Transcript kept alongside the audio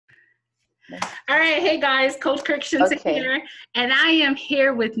All right, hey guys, Coach Kirkshinta here, and I am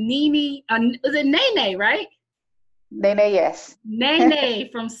here with Nene. Is it Nene, right? Nene, yes. Nene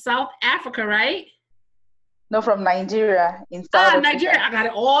from South Africa, right? No, from Nigeria, in South Africa. Nigeria. I got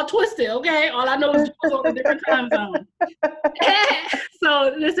it all twisted, okay? All I know is it's on a different time zone.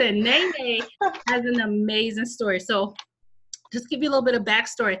 So listen, Nene has an amazing story. So just give you a little bit of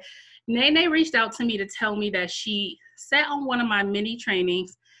backstory. Nene reached out to me to tell me that she sat on one of my mini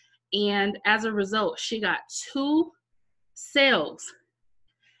trainings, and as a result, she got 2 sales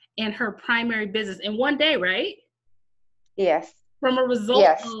in her primary business in one day, right? Yes. From a result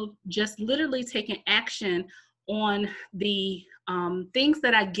of just literally taking action on the things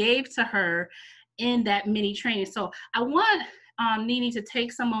that I gave to her in that mini training. So I want Nene to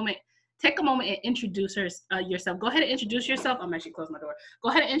take a moment and introduce yourself. Go ahead and introduce yourself. I'm actually closing my door. Go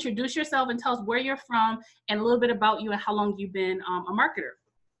ahead and introduce yourself and tell us where you're from and a little bit about you and how long you've been a marketer.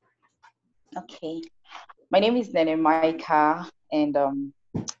 Okay. My name is Nene Micah, and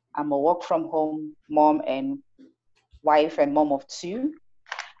I'm a work from home mom and wife and mom of 2.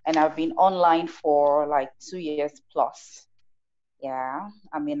 And I've been online for like 2 years plus. Yeah,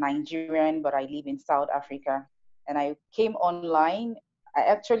 I'm a Nigerian, but I live in South Africa. And I came online. I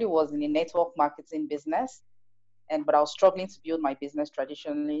actually was in a network marketing business, but I was struggling to build my business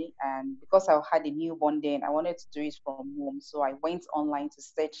traditionally. And because I had a newborn then, I wanted to do it from home. So I went online to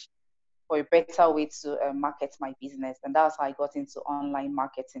search for a better way to market my business. And that's how I got into online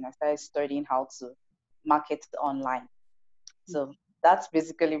marketing. I started studying how to market online. So that's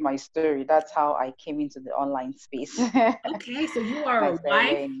basically my story. That's how I came into the online space. Okay, so you are a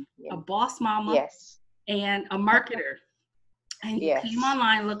wife, a boss mama, and a marketer. And you came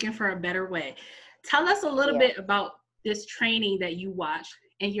online looking for a better way. Tell us a little bit about this training that you watched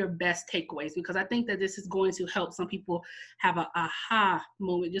and your best takeaways, because I think that this is going to help some people have an aha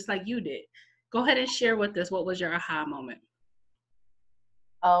moment, just like you did. Go ahead and share with us, what was your aha moment?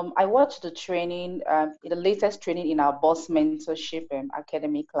 I watched the training, the latest training in our boss mentorship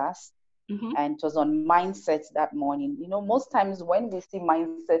academy class, and it was on mindset that morning. You know, most times when we see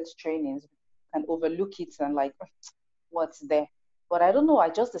mindset trainings, we can overlook it and like, what's there? But I don't know, I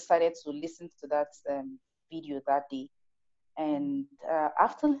just decided to listen to that video that day. And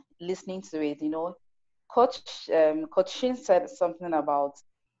after listening to it, you know, Coach Shin said something about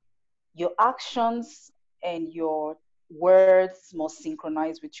your actions and your words must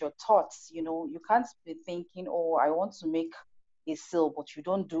synchronize with your thoughts. You know, you can't be thinking, oh, I want to make a sale, but you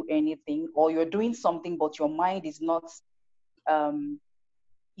don't do anything, or you're doing something, but your mind is not,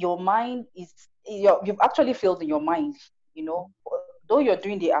 you've actually failed in your mind, you know, though you're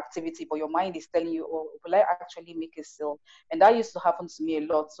doing the activity, but your mind is telling you, oh, will I actually make a sale? And that used to happen to me a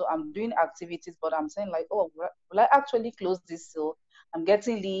lot. So I'm doing activities, but I'm saying like, oh, will I actually close this sale? I'm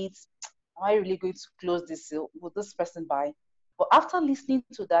getting leads. Am I really going to close this sale? Will this person buy? But after listening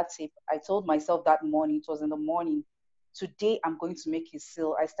to that tip, I told myself that morning, it was in the morning, today I'm going to make a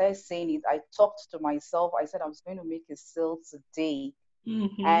sale. I started saying it. I talked to myself. I said, I was going to make a sale today.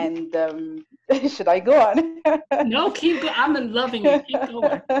 And should I go on? No, keep going. I'm loving it. Keep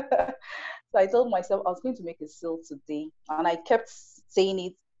going. So I told myself I was going to make a sale today. And I kept saying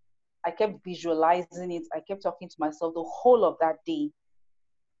it. I kept visualizing it. I kept talking to myself the whole of that day.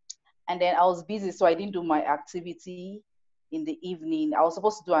 And then I was busy, so I didn't do my activity in the evening. I was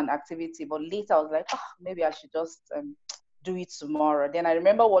supposed to do an activity, but later I was like, oh, maybe I should just do it tomorrow. Then I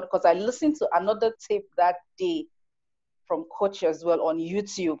remember because I listened to another tape that day from Coach as well on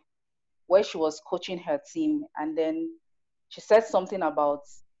YouTube, where she was coaching her team. And then she said something about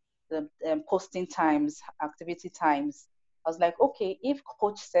the posting times, activity times. I was like, okay, if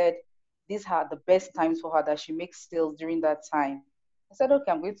Coach said these are the best times for her that she makes sales during that time, I said,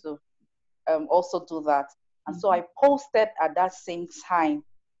 okay, I'm going to also do that. And so I posted at that same time,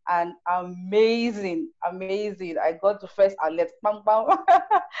 and amazing. I got the first alert. Bang, bang. I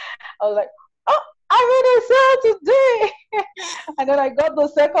was like, oh, I made a sale today. And then I got the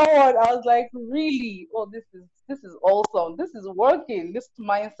second one. I was like, really? Oh, this is awesome. This is working. This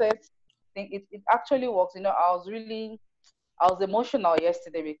mindset thing, it actually works. You know, I was emotional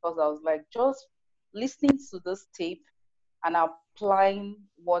yesterday because I was like, just listening to this tape and applying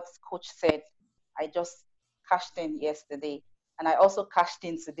what Coach said. I just cashed in yesterday, and I also cashed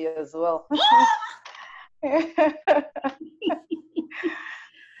in today as well.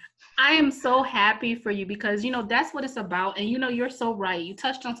 I am so happy for you because, you know, that's what it's about. And, you know, you're so right. You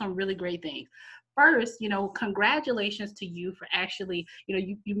touched on some really great things. First, you know, congratulations to you for actually, you know,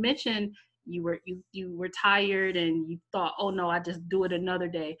 you mentioned you were tired and you thought, oh no, I just do it another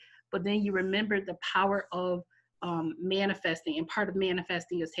day. But then you remembered the power of manifesting, and part of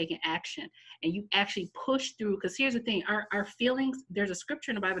manifesting is taking action, and you actually push through. Because here's the thing, our feelings, there's a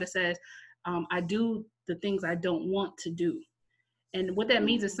scripture in the Bible that says, I do the things I don't want to do. And what that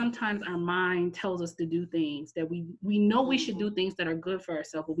means is sometimes our mind tells us to do things that we know we should do, things that are good for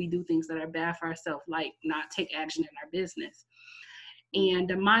ourselves, but we do things that are bad for ourselves, like not take action in our business. And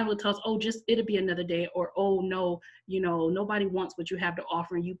the mind will tell us, oh, just it'll be another day, or oh no, nobody wants what you have to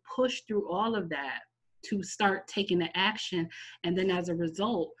offer. And you push through all of that to start taking the action. And then as a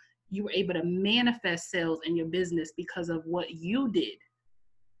result, you were able to manifest sales in your business because of what you did.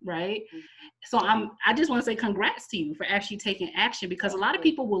 Right. So I just want to say congrats to you for actually taking action, because a lot of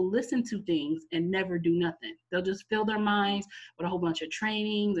people will listen to things and never do nothing. They'll just fill their minds with a whole bunch of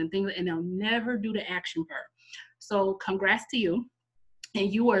trainings and things, and they'll never do the action part. So congrats to you.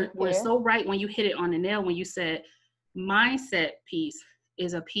 And you were so right when you hit it on the nail, when you said mindset piece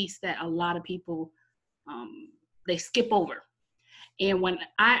is a piece that a lot of people, they skip over. And when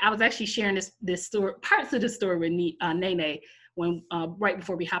I was actually sharing this story, parts of the story with Nene, when right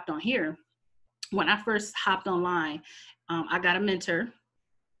before we hopped on here, when I first hopped online, I got a mentor,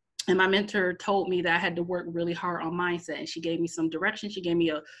 and my mentor told me that I had to work really hard on mindset, and she gave me some direction. She gave me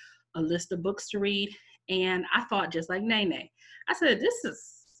a list of books to read, and I thought just like Nene. I said,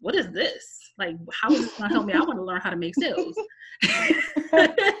 what is this? Like, how is this going to help me? I want to learn how to make sales.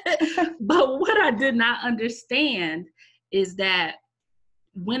 But what I did not understand is that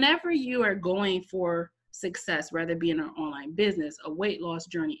whenever you are going for success, whether it be in an online business, a weight loss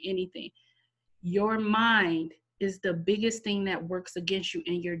journey, anything, your mind is the biggest thing that works against you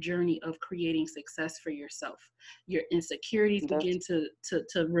in your journey of creating success for yourself. Your insecurities begin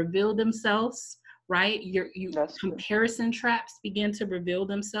to reveal themselves, right? Your comparison traps begin to reveal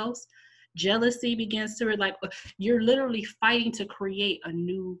themselves. Jealousy begins to, like, you're literally fighting to create a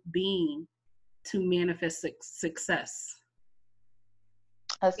new being to manifest success.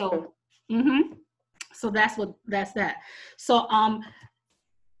 That's true. So that's that. So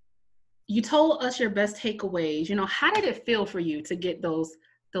you told us your best takeaways. How did it feel for you to get those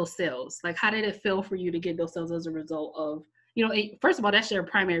sales? Like, how did it feel for you to get those sales as a result of, first of all, that's your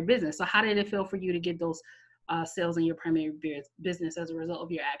primary business. So how did it feel for you to get those sales in your primary business as a result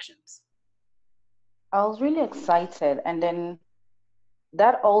of your actions? I was really excited, and then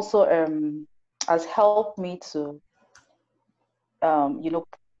that also has helped me to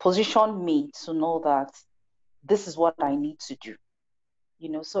position me to know that this is what I need to do.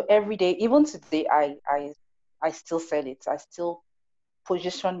 So every day, even today, I still said it. I still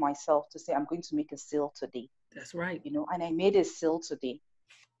position myself to say I'm going to make a sale today. That's right. And I made a sale today.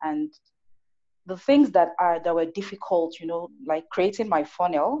 And the things that were difficult, like creating my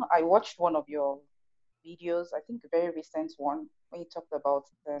funnel. I watched one of your videos, I think a very recent one, when you talked about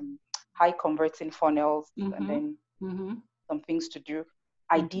high converting funnels and then some things to do.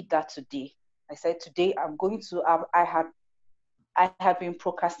 I did that today. I said today I'm going to I had been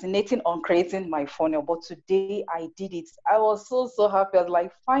procrastinating on creating my funnel, but today I did it. I was so happy. I was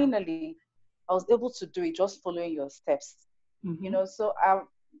like, finally, I was able to do it, just following your steps. So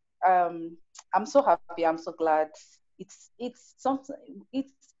I'm so happy. I'm so glad. It's something.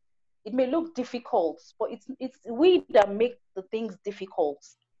 It may look difficult, but it's we that make the things difficult.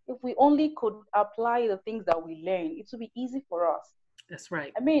 If we only could apply the things that we learn, it would be easy for us. That's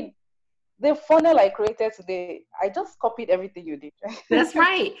right. I mean, the funnel I created today, I just copied everything you did. That's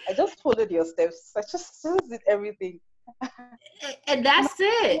right. I just followed your steps. I just did everything. And that's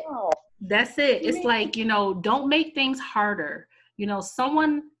it. Wow. That's it. It's like, don't make things harder.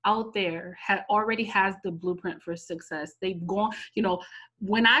 Someone out there already has the blueprint for success. They've gone,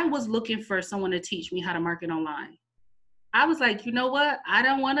 when I was looking for someone to teach me how to market online, I was like, you know what? I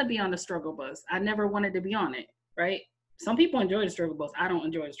don't want to be on the struggle bus. I never wanted to be on it, right? Some people enjoy the struggle bus. I don't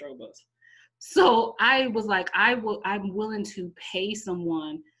enjoy the struggle bus. So I was like, I'm willing to pay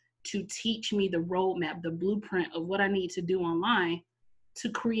someone to teach me the roadmap, the blueprint of what I need to do online to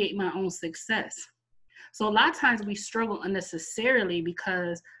create my own success. So a lot of times we struggle unnecessarily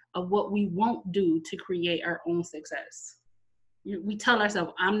because of what we won't do to create our own success. We tell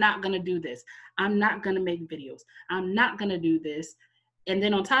ourselves, I'm not going to do this. I'm not going to make videos. I'm not going to do this. And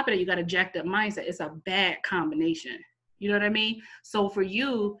then on top of it, you got a jacked up mindset. It's a bad combination. You know what I mean? So for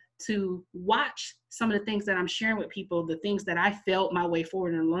you to watch some of the things that I'm sharing with people, the things that I felt my way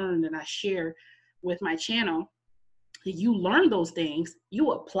forward and learned and I share with my channel, you learn those things,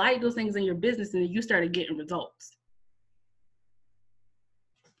 you apply those things in your business, and you started getting results.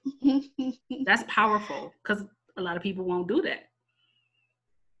 That's powerful because a lot of people won't do that.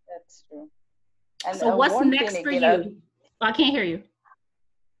 That's true. And so what's next for you? I can't hear you.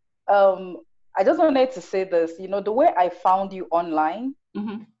 I just wanted to say this. You know, the way I found you online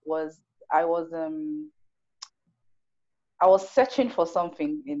Mm-hmm. was I was um I was searching for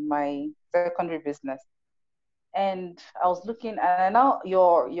something in my secondary business, and I was looking, and now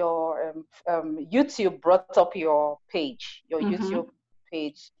your YouTube brought up your Mm-hmm. YouTube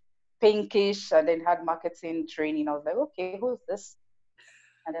page, Pinkish, and then had marketing training. I was like, okay, who's this?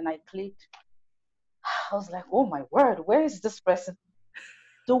 And then I clicked. I was like, oh my word, where is this person?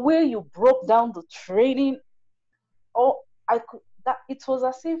 The way you broke down the training, oh, I could that it was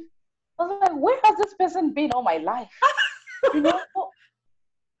as if I was like, where has this person been all my life? You know,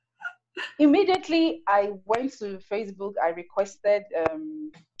 immediately I went to Facebook. I requested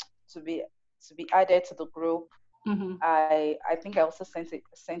to be added to the group. Mm-hmm. I think I also sent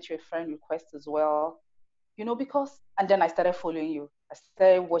you a friend request as well. You know, because and then I started following you. I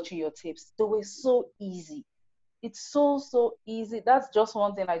started watching your tips. They were so easy. It's so easy. That's just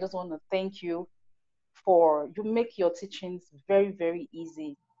one thing I just want to thank you for. You make your teachings very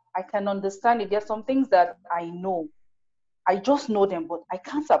easy. I can understand it. There's some things that I know. I just know them, but I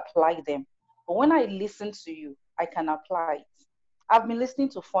can't apply them. But when I listen to you, I can apply it. I've been listening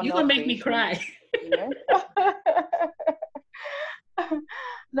to You're funnel gonna make me creation, cry. you know.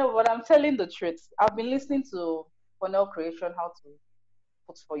 No, but I'm telling the truth. I've been listening to funnel creation, how to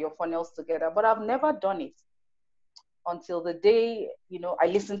put for your funnels together, but I've never done it until the day, you know, I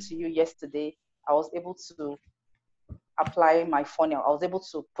listened to you yesterday. I was able to apply my funnel. I was able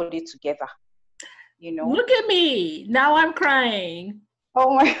to put it together, you know. Look at me. Now I'm crying.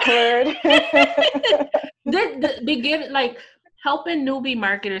 Oh my word. The begin like helping newbie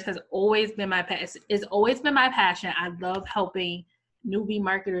marketers has always been my passion. It's always been my passion. I love helping newbie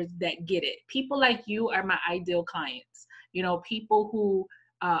marketers that get it. People like you are my ideal clients. You know, people who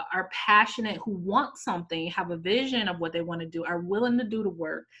are passionate, who want something, have a vision of what they want to do, are willing to do the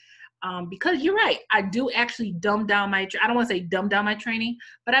work. Because you're right, I do actually dumb down my. I don't want to say dumb down my training,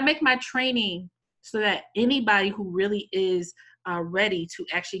 but I make my training so that anybody who really is ready to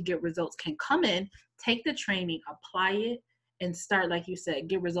actually get results can come in, take the training, apply it, and start, like you said,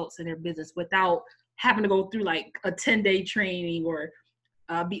 get results in their business without having to go through like a 10-day training or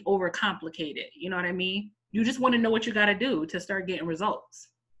be overcomplicated. You know what I mean? You just want to know what you got to do to start getting results.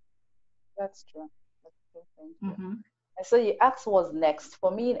 That's true. That's true. Thank you. Mm-hmm. And so you asked what's next.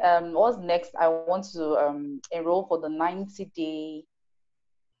 For me, what's next? I want to enroll for the 90-day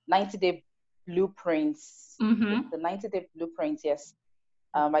blueprints. Mm-hmm. The 90-day blueprints, yes.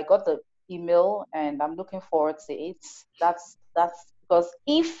 I got the email and I'm looking forward to it. That's because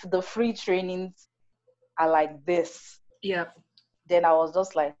if the free trainings are like this, Yep. then I was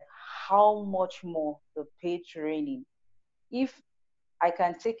just like, how much more the paid training? If I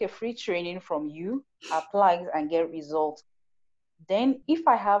can take a free training from you, apply and get results, then if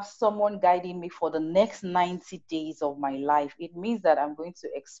I have someone guiding me for the next 90 days of my life, it means that I'm going to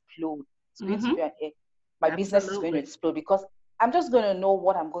explode. It's going to Mm-hmm. be my business is going to Absolutely. explode because I'm just going to know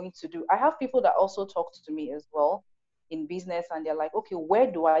what I'm going to do. I have people that also talk to me as well in business, and they're like, okay, where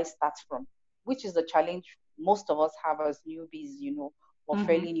do I start from? Which is the challenge most of us have as newbies, you know, or Mm-hmm.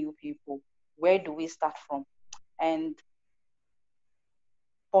 fairly new people. Where do we start from? And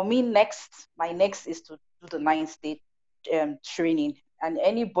for me, my next is to do the 9 state training. And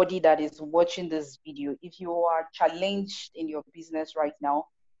anybody that is watching this video, if you are challenged in your business right now,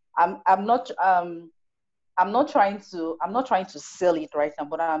 I'm not I'm not trying to sell it right now,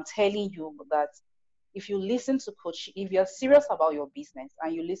 but I'm telling you that if you're serious about your business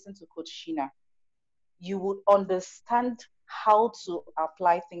and you listen to Coach Sheena, you would understand how to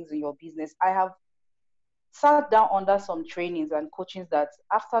apply things in your business. I have sat down under some trainings and coachings that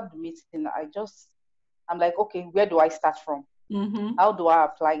after the meeting, I'm like, okay, where do I start from? Mm-hmm. How do I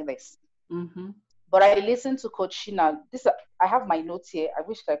apply this? Mm-hmm. But I listened to Coach Sheena. I have my notes here. I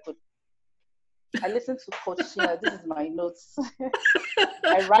wish I could. I listened to Coach Sheena. This is my notes.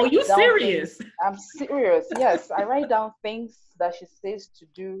 I Oh, write you down things. serious? I'm serious. Yes, I write down things that she says to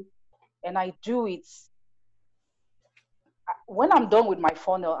do, and I do it. When I'm done with my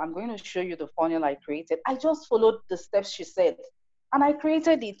funnel, I'm going to show you the funnel I created. I just followed the steps she said, and I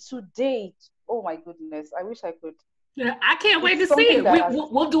created it today. Oh my goodness! I wish I could. Yeah, I can't wait to It's see something it. that has.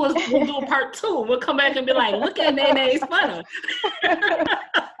 We'll do a part 2. We'll come back and be like, look at Nene's funnel.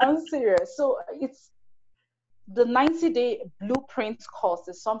 I'm serious. So it's the 90-day blueprint course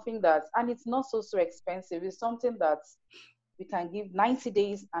is something that, and it's not so expensive. It's something that we can give 90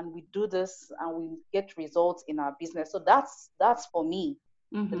 days and we do this and we get results in our business. So that's for me.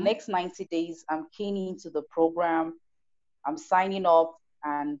 The Mm-hmm. next 90 days, I'm keying into the program. I'm signing up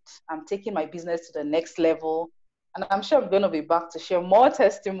and I'm taking my business to the next level. And I'm sure I'm going to be back to share more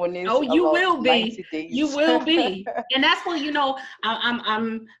testimonies. Oh, you about will be. 90 days. You will be. And that's what, you know,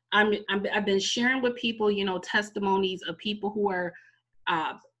 I've been sharing with people, you know, testimonies of people who are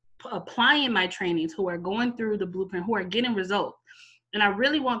applying my trainings, who are going through the blueprint, who are getting results. And I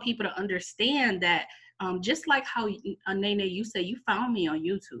really want people to understand that just like how, Nene, you say you found me on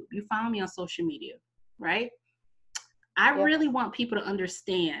YouTube, you found me on social media, right? I really want people to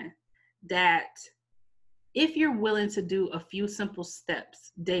understand that if you're willing to do a few simple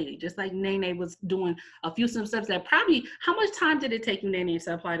steps daily, just like Nene was doing a few simple steps that probably, how much time did it take you, Nene,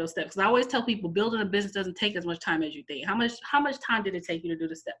 to apply those steps? Because I always tell people building a business doesn't take as much time as you think. How much time did it take you to do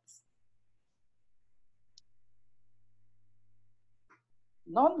the steps?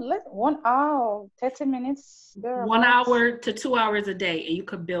 Not less, 1 hour, 30 minutes. 1 hour to 2 hours a day, and you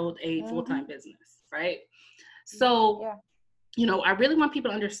could build a full-time business, right? So, you know, I really want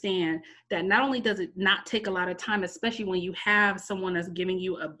people to understand that not only does it not take a lot of time, especially when you have someone that's giving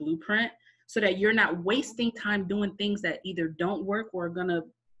you a blueprint, so that you're not wasting time doing things that either don't work or are gonna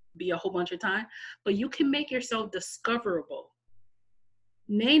be a whole bunch of time, but you can make yourself discoverable.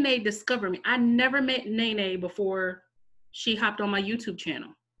 Nene discovered me. I never met Nene before she hopped on my YouTube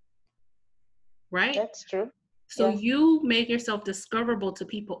channel, right? That's true. So you make yourself discoverable to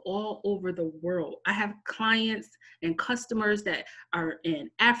people all over the world. I have clients and customers that are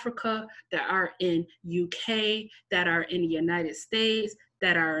in Africa, that are in UK, that are in the United States,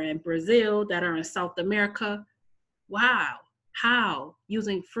 that are in Brazil, that are in South America. Wow. How?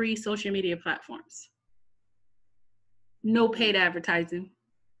 Using free social media platforms. No paid advertising.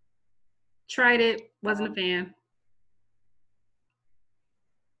 Tried it, wasn't a fan.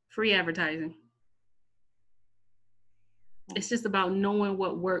 Free advertising. It's just about knowing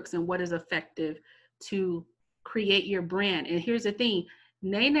what works and what is effective to create your brand. And here's the thing,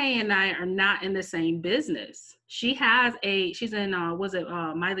 Nene and I are not in the same business. She's in,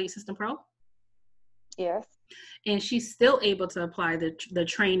 My Lead System Pro? Yes. And she's still able to apply the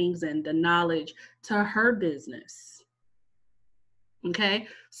trainings and the knowledge to her business. Okay.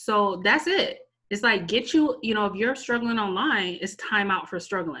 So that's it. It's like, get you, you know, if you're struggling online, it's time out for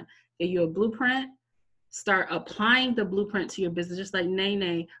struggling. Get you a blueprint. Start applying the blueprint to your business, just like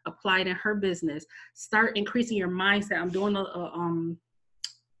Nene applied in her business. Start increasing your mindset. I'm doing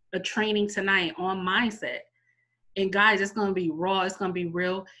a training tonight on mindset. And guys, it's going to be raw. It's going to be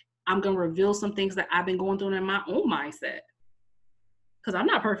real. I'm going to reveal some things that I've been going through in my own mindset. Because I'm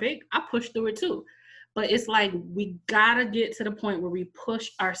not perfect. I pushed through it too. But it's like, we got to get to the point where we push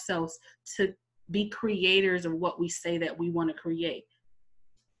ourselves to be creators of what we say that we want to create.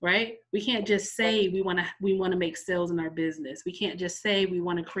 Right? We can't just say we want to make sales in our business. We can't just say we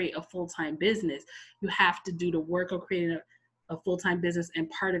want to create a full-time business. You have to do the work of creating a full-time business. And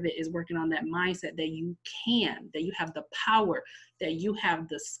part of it is working on that mindset that you can, that you have the power, that you have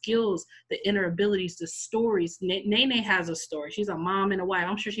the skills, the inner abilities, the stories. Nene has a story. She's a mom and a wife.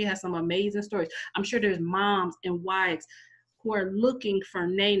 I'm sure she has some amazing stories. I'm sure there's moms and wives who are looking for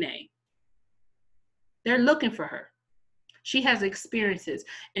Nene. They're looking for her. She has experiences.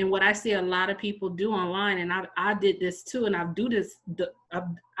 And what I see a lot of people do online, and I did this too, and I do this,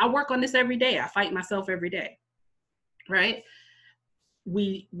 I work on this every day. I fight myself every day, right?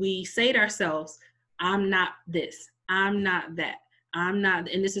 We say to ourselves, I'm not this, I'm not that, I'm not,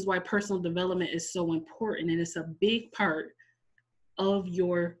 and this is why personal development is so important. And it's a big part of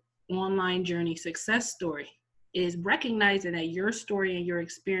your online journey success story, is recognizing that your story and your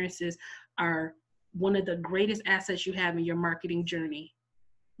experiences are one of the greatest assets you have in your marketing journey.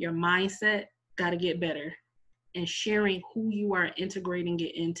 Your mindset got to get better, and sharing who you are, integrating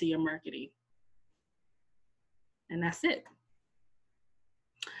it into your marketing. And that's it.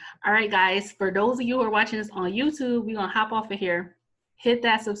 All right, guys, for those of you who are watching this on YouTube, we're going to hop off of here. Hit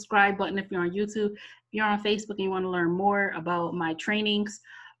that subscribe button if you're on YouTube. If you're on Facebook and you want to learn more about my trainings,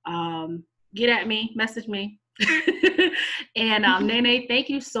 get at me, message me. And Nene, thank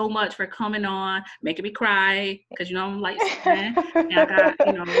you so much for coming on, making me cry, because you know I'm light skinned and I got,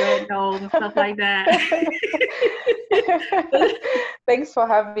 you know, red nose and stuff like that. Thanks for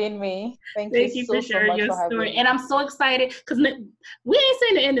having me. Thank you so, for sharing so much your for story. having me. And I'm so excited because we ain't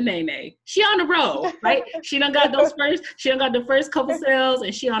seen the end of Nene. She on the road, right? She done got the first couple sales,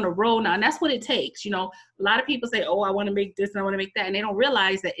 and she on the road now. And that's what it takes. You know, a lot of people say, oh, I want to make this and I want to make that. And they don't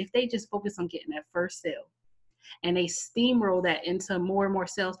realize that if they just focus on getting that first sale and they steamroll that into more and more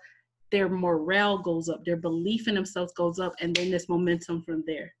sales, their morale goes up, their belief in themselves goes up, and then this momentum from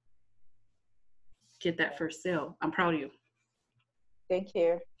there. Get that first sale. I'm proud of you. Thank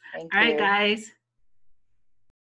you. All right, guys.